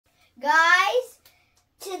Guys,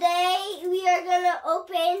 today we are gonna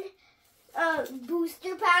open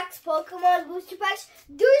booster packs, Pokemon booster packs.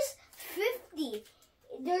 There's 50.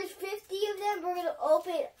 There's 50 of them. We're gonna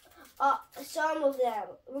open some of them.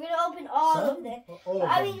 We're gonna open all of them. We're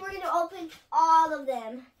gonna open all of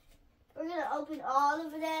them. We're gonna open all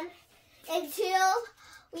of them until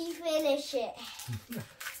we finish it.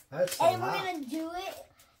 And we're gonna do it,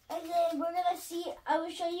 and then we're gonna see. I will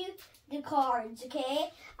show you the cards,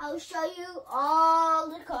 okay? I will show you all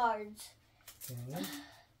the cards. Okay.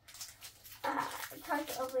 It's hard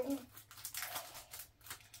to open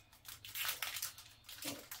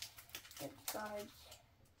the cards.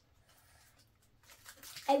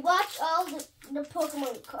 I watched all the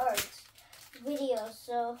Pokemon cards videos,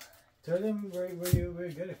 so. Tell them where you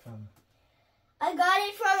get it from. I got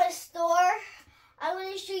it from a store. I'm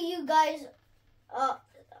gonna show you guys. How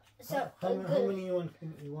many you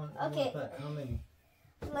want? Okay. How many?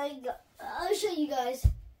 Like, I'll show you guys.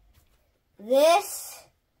 This.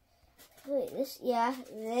 Wait, this. Yeah,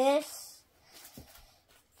 this.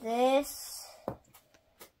 This.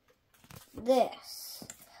 This.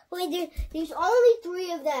 Wait, there's only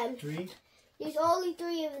 3 of them. 3? There's only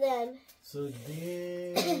 3 of them. So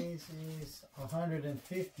this is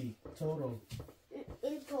 150 total.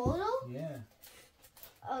 In total? Yeah.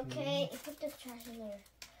 Okay, put the trash in there.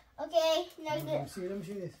 Okay, now let me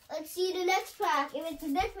see this. Let's see the next pack, if it's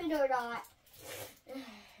different or not.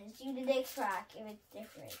 Let's see the next pack, if it's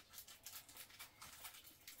different.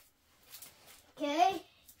 Okay,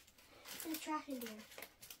 put the trash in there.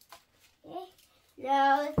 Okay,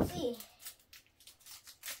 now let's see.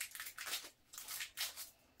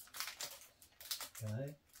 Got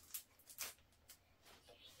it?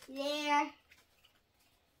 There.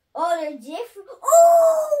 Oh, they're different.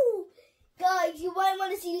 Oh! Guys, you might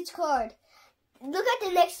want to see each card. Look at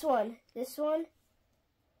the next one. This one.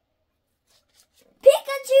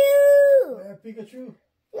 Pikachu! Yeah, Pikachu.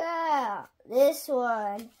 Yeah, this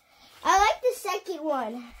one. I like the second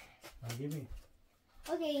one. Give me.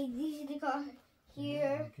 Okay, these are the cards.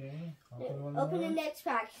 Here. Okay. Open the next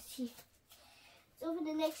pack. See. Let's open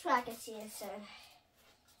the next pack and see it, son.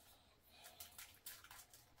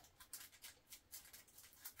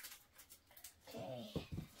 Okay.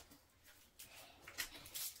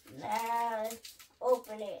 Now let's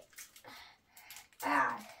open it.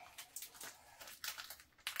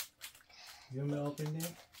 You want me to open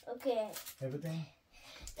it? Okay. Everything?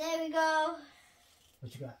 There we go.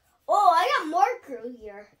 What you got? Oh, I got more crew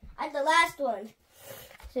here. At the last one.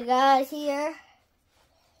 So guys, here,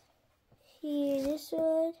 this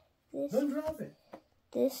one, this. Don't drop it.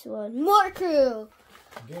 This one, more crew.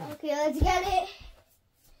 Okay. Okay, let's get it.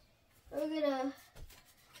 We're gonna,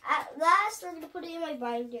 at last, we're gonna put it in my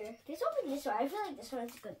binder. Let's open this one. I feel like this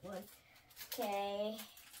one's a good one. Okay.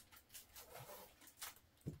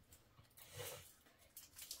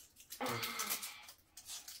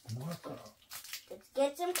 Marco. Let's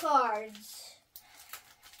get some cards.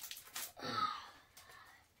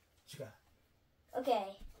 What you got? Okay.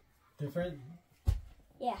 Different?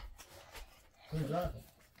 Yeah. Don't drop it.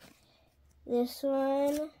 This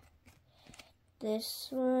one. This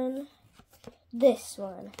one. This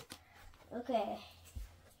one. Okay.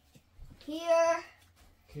 Here.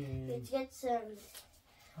 Okay. Let's get some.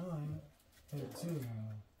 Oh, I have 2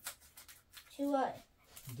 now. 2 what?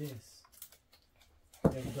 This.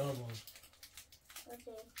 They're double.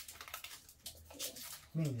 Okay. Okay.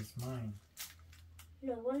 I mean, it's mine.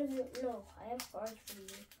 No, one of you. No, I have cards for you.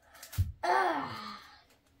 Ah,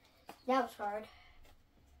 that was hard.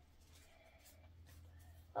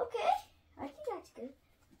 Okay, I think that's good.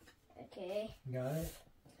 Okay. Got it?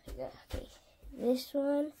 Okay. This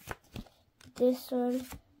one. This one.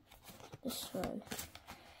 This one.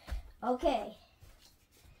 Okay.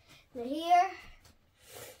 Now here.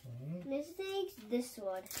 Okay. This thing's this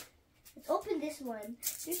one. Let's open this one.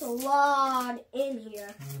 There's a lot in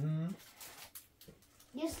here. Mm-hmm.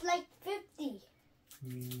 Just like 50.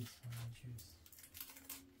 Juice.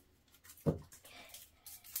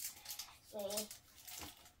 See?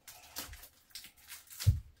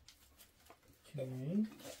 Okay.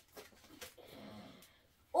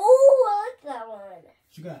 Oh, I like that one.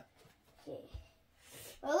 What you got? Okay.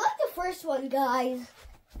 I like the first one, guys.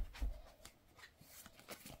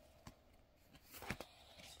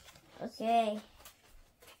 Okay.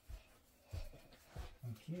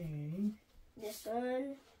 Okay. This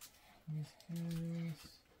one. This is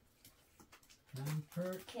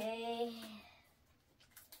Lampert. Okay.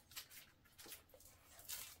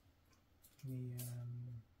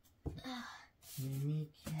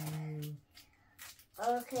 Mimikyu.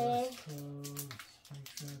 Okay.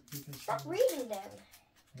 Stop reading them.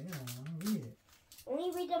 Yeah, I'll read it.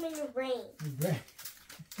 Only read them in your brain. Your brain.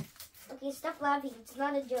 Okay, stop laughing. It's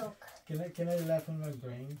not a joke. Can I laugh on my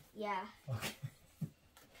brain? Yeah. Okay.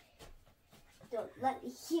 Don't let me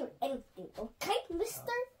hear anything, okay,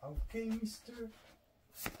 mister? Okay, mister.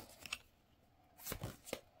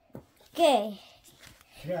 Okay.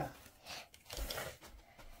 Yeah.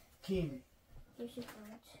 King. Here's your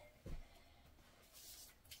cards.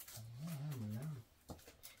 Oh,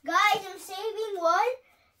 Guys, I'm saving one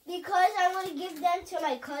because I'm going to give them to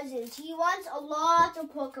my cousin. He wants a lot of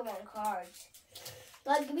Pokemon cards.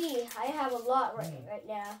 Like me, I have a lot right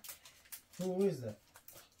now. who is that?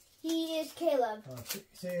 He is Caleb.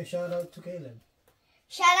 Say a shout out to Caleb.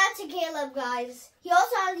 Shout out to Caleb, guys. He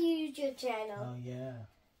also has a YouTube channel. Oh, yeah.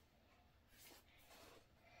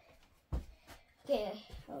 Okay,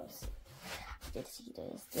 let's see.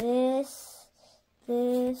 There's this,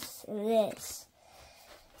 and this.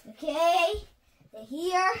 Okay, and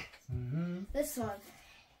here, this one.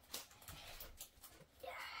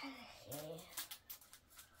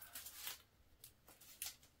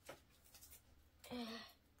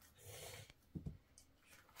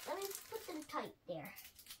 Let me put them tight there.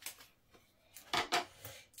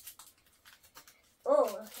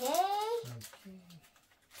 Oh, okay.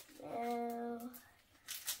 Now,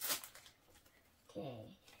 okay.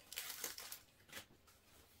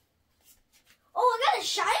 Oh, I got a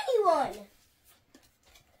shiny one.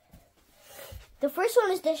 The first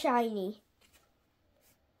one is the shiny.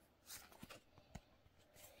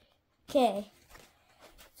 Okay,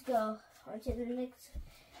 let's go on to the next.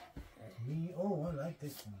 Oh, I like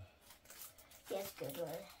this one. Yes, good one.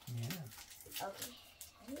 Yeah. Okay.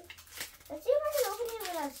 Let's see if I can open it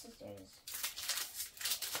without scissors.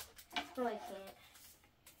 No, I can't.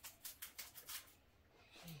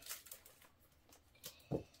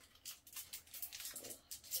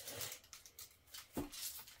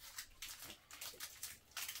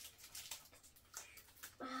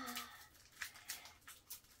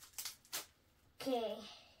 Okay.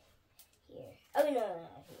 Here. Oh, no, here.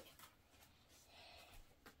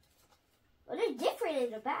 Oh, they're different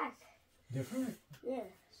in the back. Different? Yeah.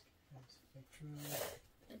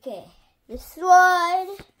 Okay. This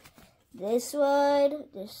one. This one.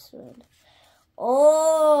 This one.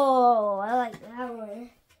 Oh, I like that one.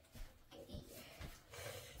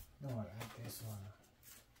 No, I like this one.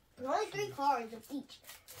 There's only 3 cards of each.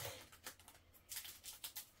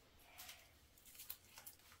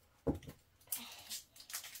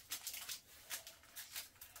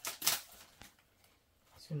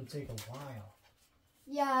 It's going to take a while.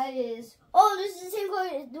 Yeah, it is. Oh, this is the same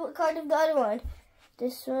card of the other one.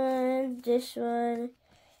 This one,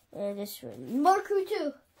 and this one. More crew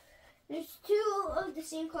too. There's 2 of the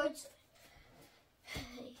same cards.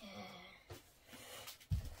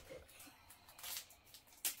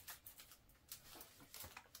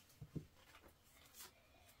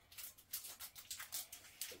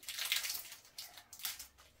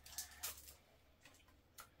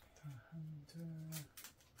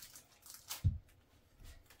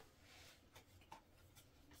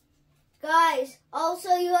 Guys,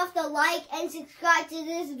 also you have to like and subscribe to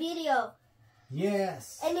this video.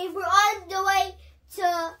 Yes. And if we're on the way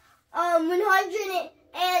to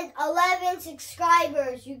 111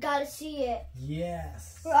 subscribers, you gotta see it.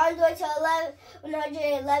 Yes. We're on the way to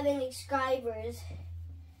 111 subscribers.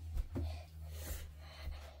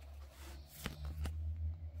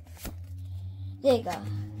 There you go.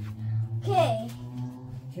 Okay.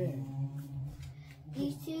 Okay.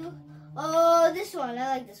 These 2. Oh, this one.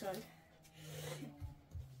 I like this one.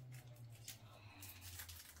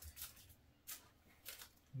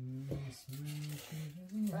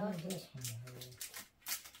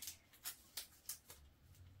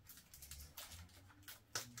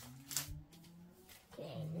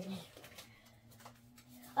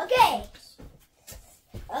 Okay.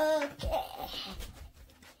 Okay.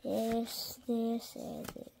 This, and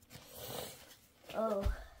this. Oh. What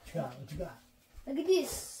you got? What you got? Look at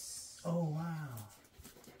this. Oh, wow.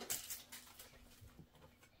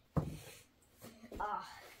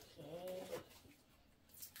 Okay.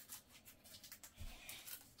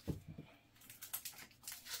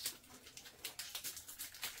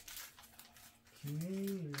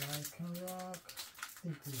 Okay, like a rock. I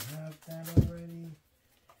think we have that already.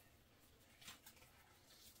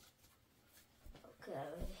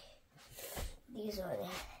 Okay. These are the...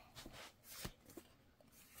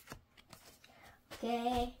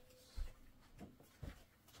 Okay.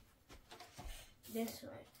 This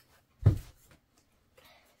one.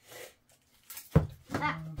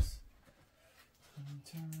 Ah.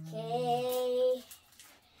 Okay.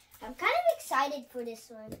 I'm kind of excited for this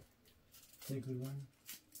one. Take the one.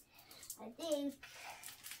 pink.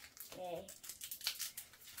 Okay.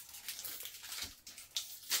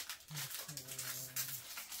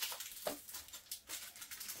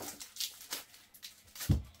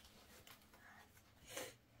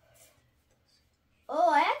 Oh,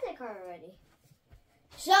 I have the card already.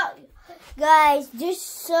 So, guys, there's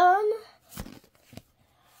some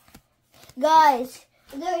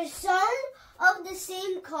of the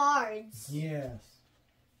same cards. Yes.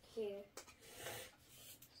 Here.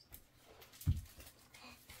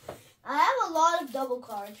 I have a lot of double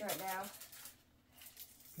cards right now.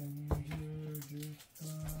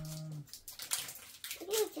 It's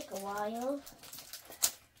gonna take a while.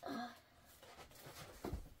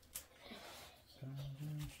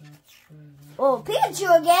 Oh,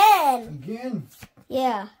 Pikachu again! Again?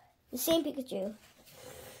 Yeah, the same Pikachu.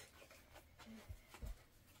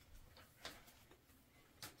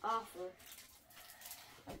 I'm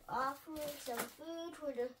offering some food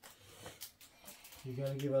for the... You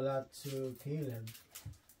gotta give a lot to Caleb.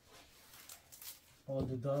 All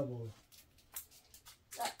the double.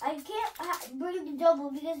 I can't bring the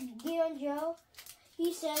double because Gion Joe,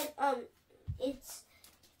 he said it's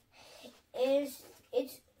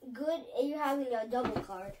good you're having a double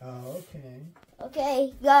card. Oh, okay.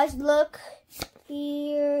 Okay, guys, look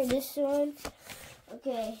here. This one.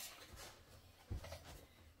 Okay.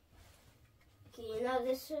 Okay, now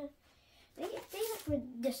this one. Make it for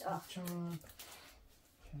this off. Chomp.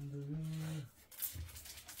 Kangaroo.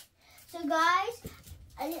 So, guys,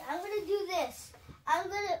 I'm gonna do this. I'm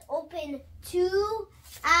gonna open 2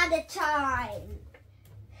 at a time.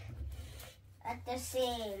 At the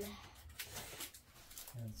same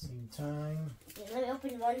time. Okay, let me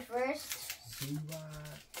open one first.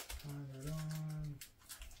 Zubat. On.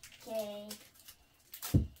 Okay.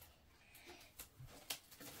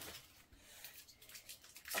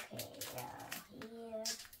 Okay, now here.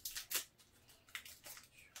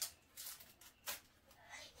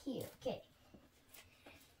 Here, okay.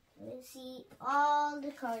 Let's see all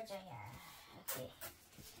the cards I have. Okay.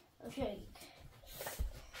 I'll show you.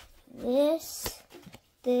 This.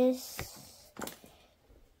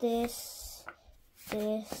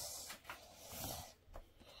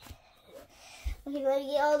 Okay, let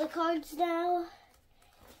me get all the cards now.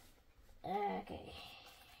 Okay.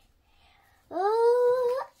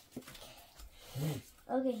 Oh.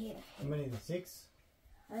 Okay, here. How many? 6?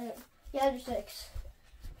 Yeah, there's 6.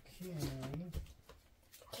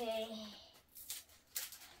 Okay.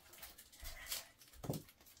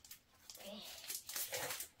 Okay.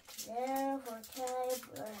 Now for type.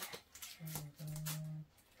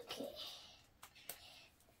 Okay.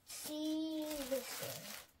 See this one.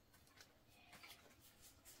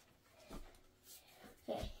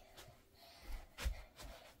 Okay.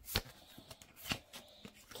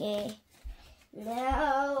 Okay.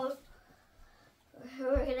 Now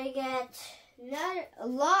we're gonna get a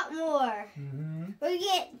lot more. Mm-hmm. We're gonna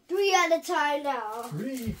get 3 at a time now.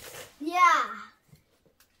 3? Yeah.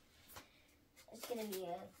 It's gonna be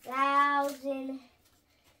 1,000.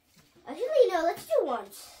 Actually, no, let's do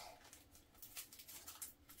once.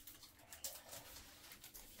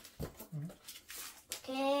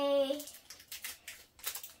 Okay.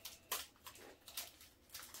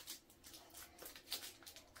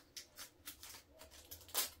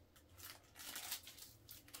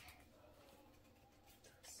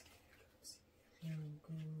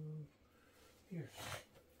 Here.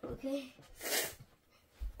 Okay.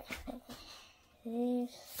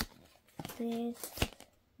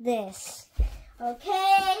 This.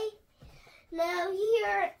 Okay. Now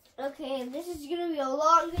here. Okay, this is gonna be a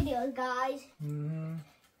long video, guys. Mm-hmm.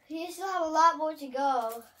 We still have a lot more to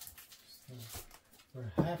go.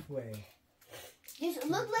 We're halfway. This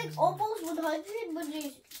look like almost 100, but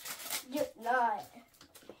just not.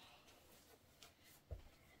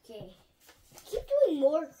 Okay. Keep doing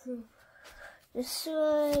more. This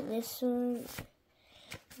one.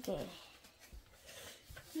 Okay.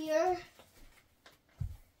 Here.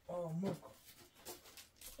 Oh, look.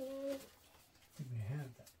 Okay. I think we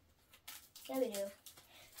have that. Yeah, we do.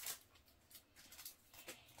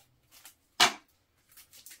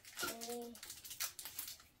 Okay.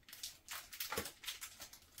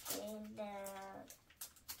 And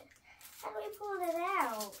how do we pull it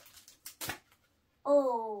out?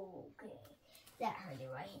 Oh, okay. That hurt it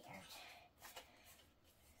right here.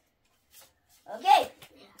 Okay.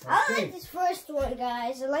 I like this first one,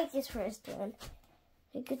 guys. I like this first one.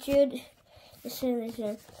 Pikachu. This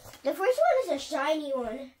one. The first one is a shiny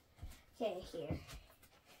one. Okay, here.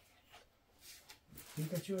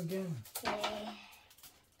 Pikachu again. Okay.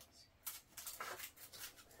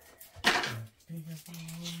 Pikachu.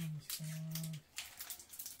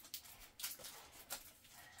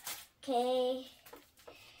 Okay.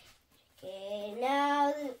 Okay,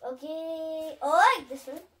 now, okay. Oh, I like this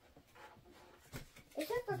one. It's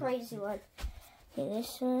not the crazy one. Okay,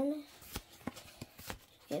 this one.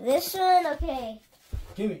 Okay, this one, okay.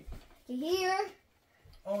 Give me. Here.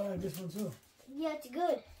 Oh, I like this one too. Yeah, it's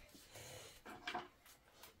good.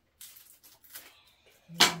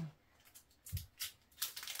 Yeah.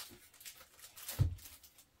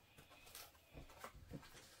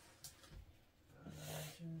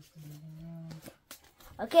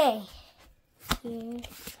 Okay.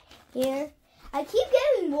 Here. I keep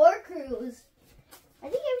getting more crews. I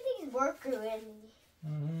think everything is more crew in.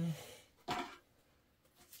 Mm-hmm.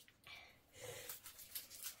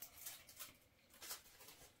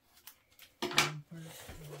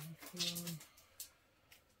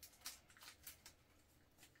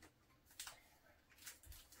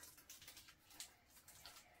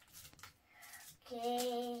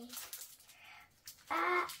 Okay.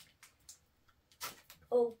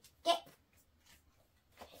 Okay.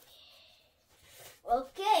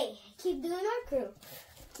 Okay. Keep doing our crew.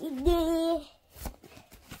 Keep doing it.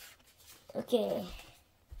 Okay.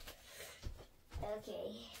 Okay.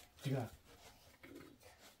 What you got?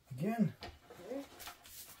 Again?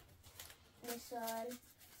 This one.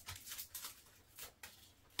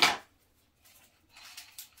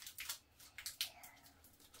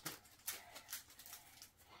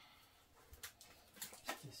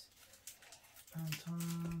 This on top.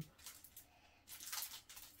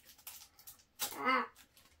 Ah.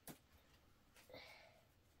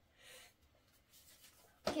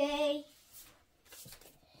 Okay.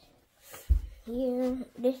 Here,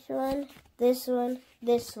 this one, this one,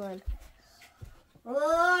 this one.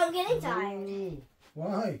 Oh, I'm getting tired. Ooh,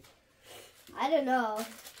 why? I don't know.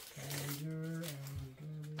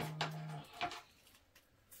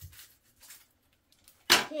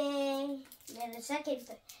 Okay. Then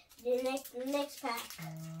the next pack.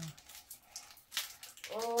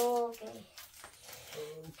 Okay.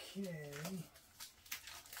 Okay.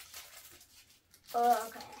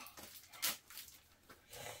 Okay.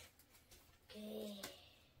 Okay.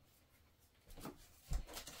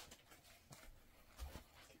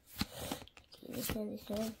 This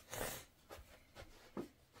one.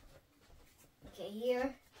 Okay, here.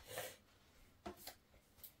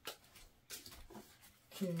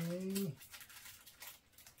 Okay.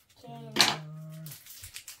 Okay. We have that.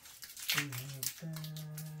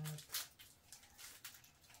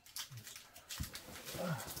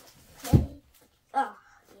 Okay. Oh.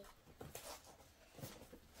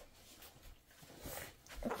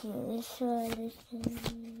 Okay, this one.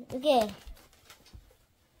 Okay.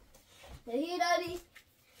 So here, Daddy.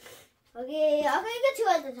 Okay, I'm gonna get two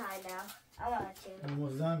at a time now. I want to.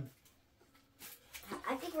 Almost done.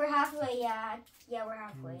 I think we're halfway. Yeah, we're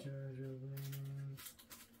halfway.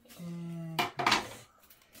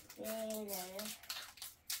 Then, get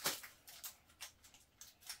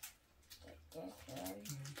this one.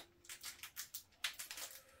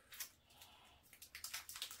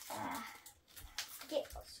 Okay.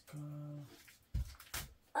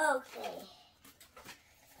 Okay.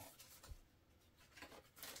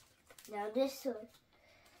 Now this one.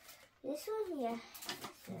 This one, yeah.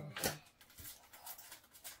 Okay.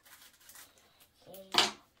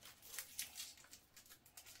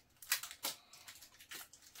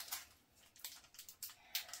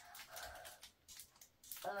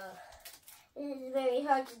 This is very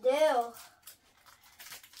hard to do.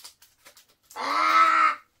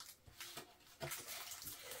 Ah!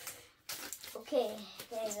 Okay,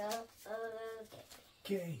 there you go.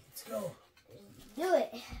 Okay, let's go. Do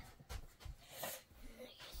it.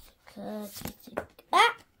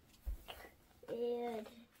 Ah! And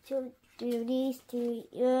two, do these three.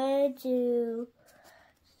 1, 2,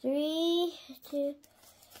 3, 2,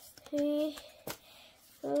 3,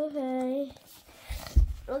 4, 5.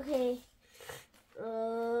 Okay.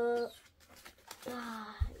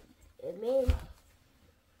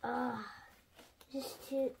 Just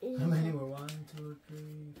two. How many were 1, 2,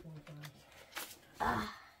 3, 4,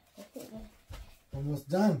 5? Almost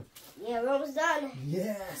done. Yeah, we're almost done.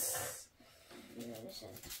 Yes.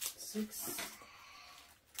 6.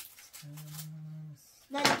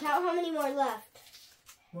 Now count how many more left.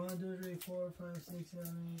 1, 2, 3, 4, 5, 6,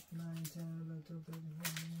 7, 8, 9, 10, 11, 12, 13,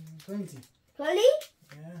 14, 20. 20?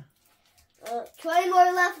 Yeah. 20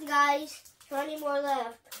 more left, guys. 20 more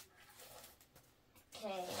left.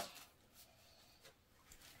 Okay.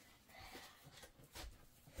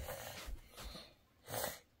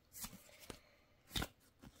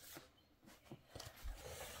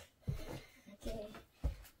 Okay.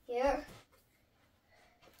 Here.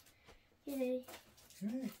 Here.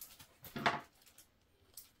 Okay.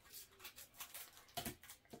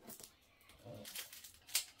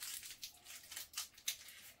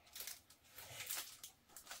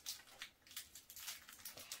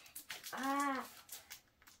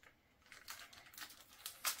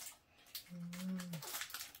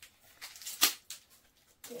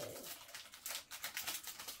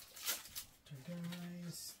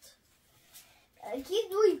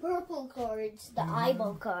 purple cards, the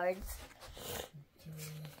eyeball cards.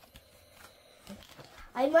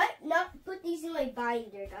 I might not put these in my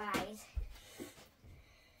binder, guys.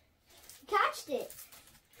 Catched it.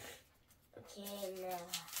 Okay, now.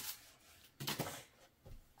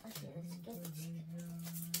 Okay, let's get this.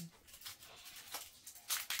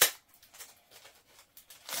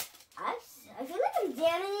 I feel like I'm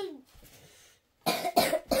damaging.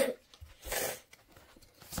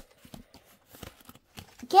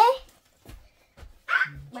 Okay. Ah,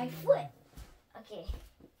 my foot. Okay.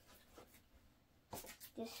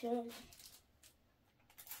 This one.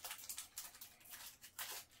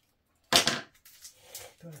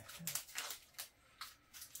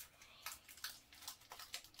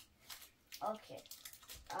 Okay.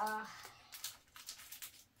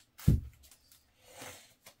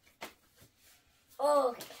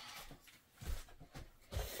 Okay.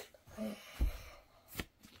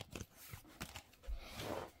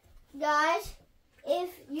 Guys, if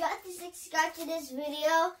you have to subscribe to this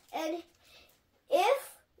video, and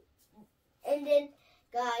then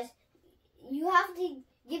guys, you have to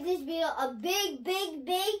give this video a big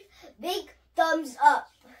thumbs up.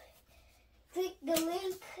 Click the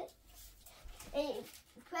link and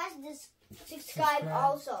press this subscribe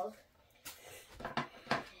also.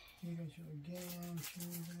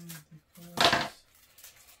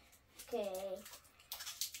 Okay.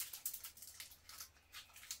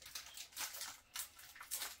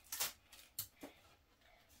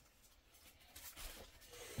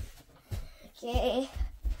 Okay.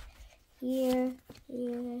 Here.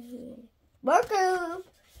 Marker.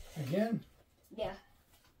 Again? Yeah.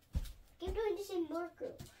 Keep doing this in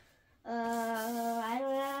marker. I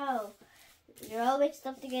don't know. They're all mixed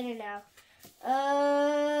up together now.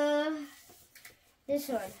 This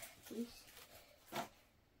one.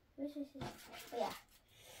 Which is this? Oh, yeah.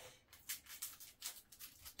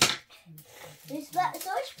 There's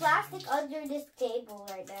so much plastic under this table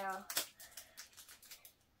right now.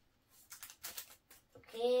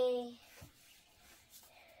 Okay.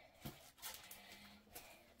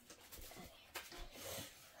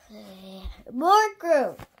 More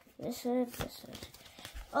group. This one.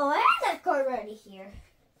 Oh, I have that card already here.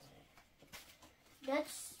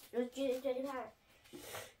 That's legit.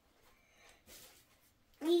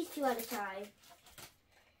 These two at a time.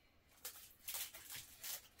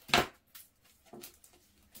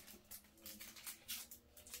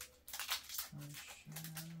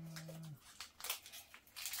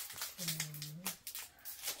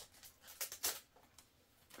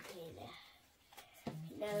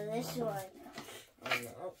 Now this one, I'm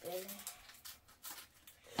gonna open.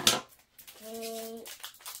 Okay.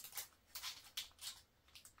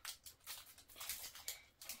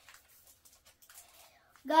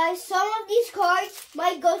 Guys, some of these cards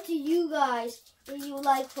might go to you guys if you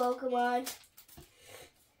like Pokemon.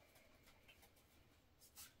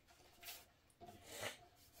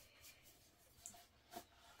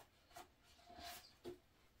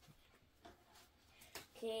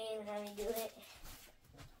 Okay, let me do it.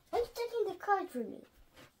 Who's taking the card for me?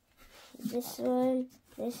 This one.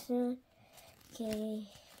 Okay.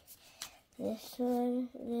 This one.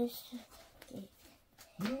 Okay.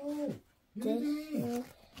 No.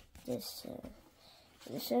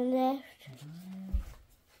 This one left.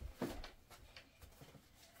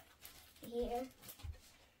 Here.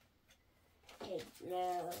 Okay,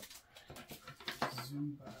 now.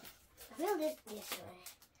 Zubat. I feel this way.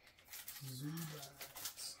 Zubat.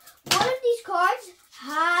 One of these cards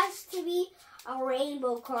has to be a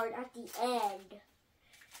rainbow card at the end.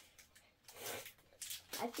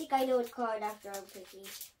 I think I know what card after I'm picking.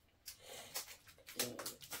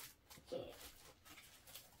 Okay.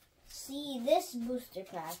 See this booster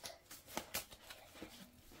pack.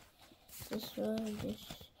 This one,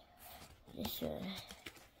 this one.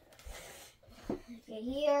 Okay,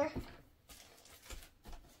 here.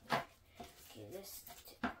 Okay, this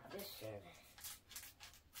one.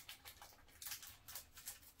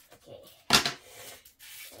 Okay.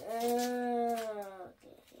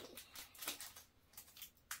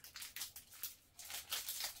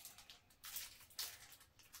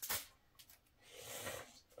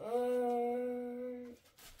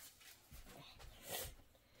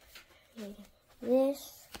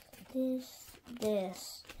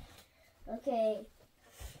 This. Okay.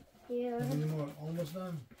 Here. How many more? Almost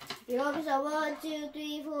done. You're almost at 1, 2,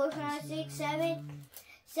 3, 4, 5, 6, 7.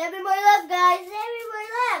 7 more left, guys. 7 more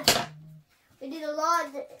left. We did a lot,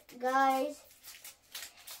 guys.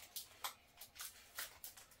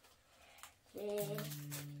 Okay.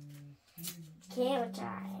 Camera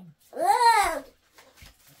time. Ugh!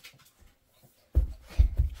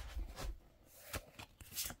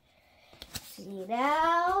 See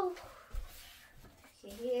now. See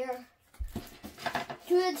here.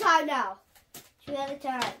 2 at a time now. 2 at a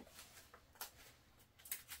time.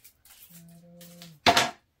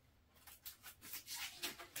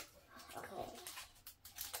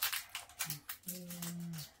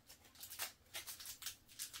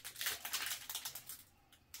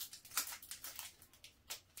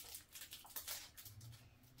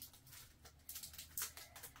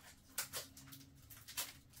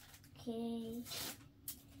 Okay.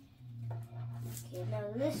 Okay, now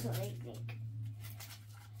this one I think.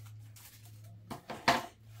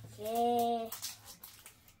 Okay.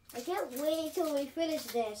 I can't wait till we finish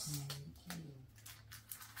this.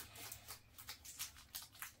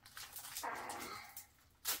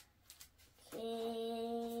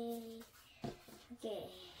 Okay. Okay.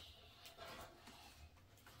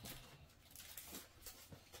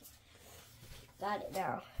 Got it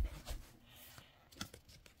now.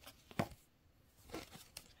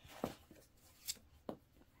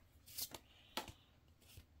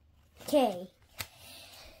 Okay.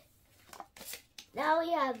 Now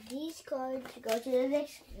we have these cards to go to the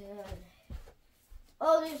next one.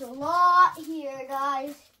 Oh, there's a lot here,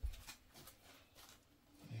 guys.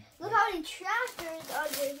 Look how many tractors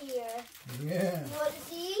under here. Yeah. You want to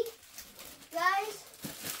see? Guys,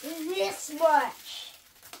 this much.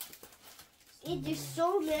 See, there's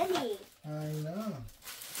so many. I know.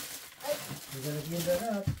 We gotta clean that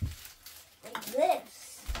up. Like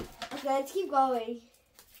this. Okay, let's keep going.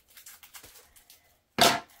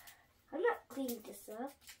 I'm not cleaning this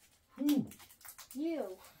up. Who?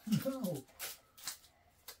 You. No.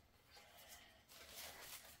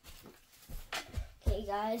 Okay,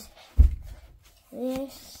 guys.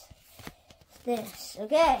 This.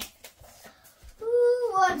 Okay.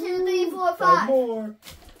 Ooh, 1, 2, 3, 4, 5. 5 more.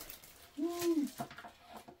 Woo.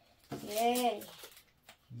 Yay.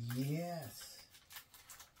 Yes.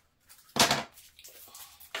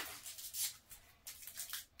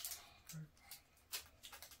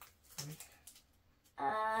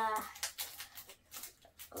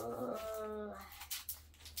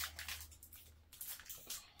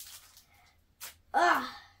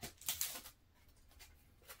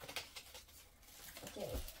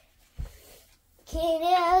 Okay. Okay,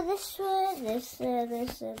 now this one, this one.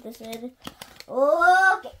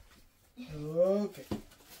 Okay. Okay.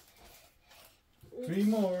 3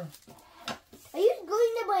 more. Are you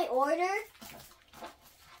going to my order?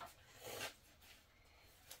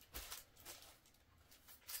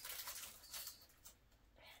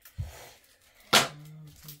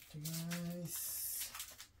 Guys.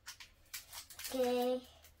 Okay.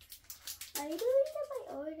 Are you doing to my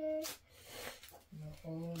order?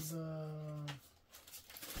 All the...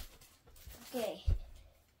 Okay.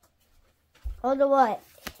 All the what?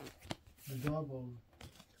 The double.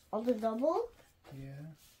 All the double? Yeah.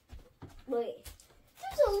 Wait.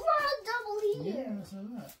 There's a lot of double here. Yeah, that's a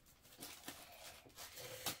lot.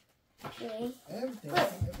 Okay. Everything. Wait. I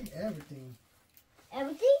think everything.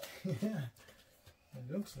 Everything? Yeah. It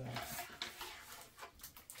looks like.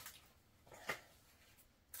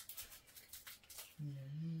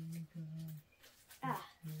 Ah.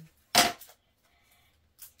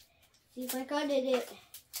 See if I cut it. I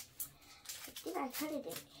think I cut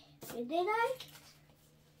it. Did I?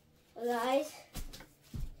 Well, guys,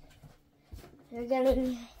 we're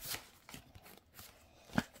gonna.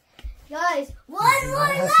 Guys, one more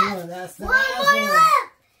left. That's the One last more left.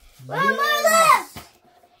 One more Yes. left.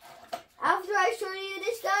 After I show you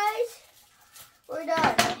this, guys, we're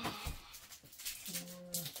done.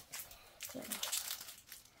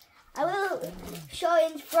 I will show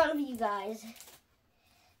it in front of you guys.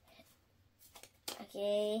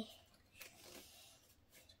 Okay.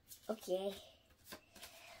 Okay.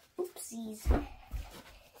 Oopsies.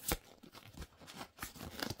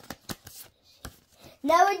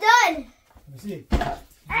 Now we're done. Let me see. Hey,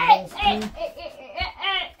 Last hey, two. hey, hey,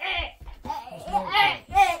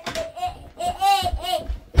 hey,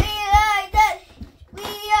 we are done. We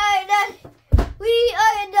are done. We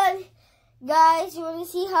are done. Guys, you want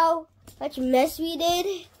to see how much mess we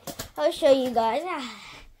did? I'll show you guys.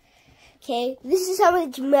 Okay, this is how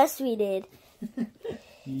much mess we did.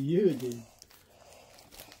 You did.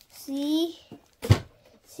 See?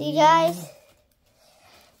 See, guys?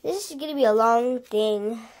 This is going to be a long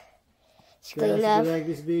thing. It's Guys, good if enough. you like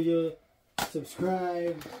this video,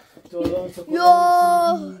 subscribe to Alonso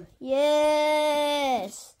Yo!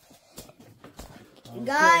 Yes! TV.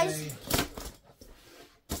 Guys,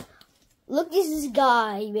 look at this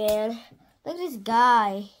guy, man. Look at this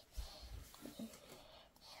guy.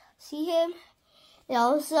 See him? And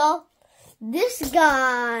also, this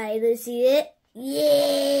guy. Let's see it.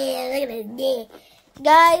 Yeah, look at this.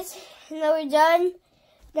 Guys, now we're done.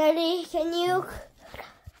 Daddy, can you?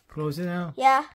 Close it now. Yeah.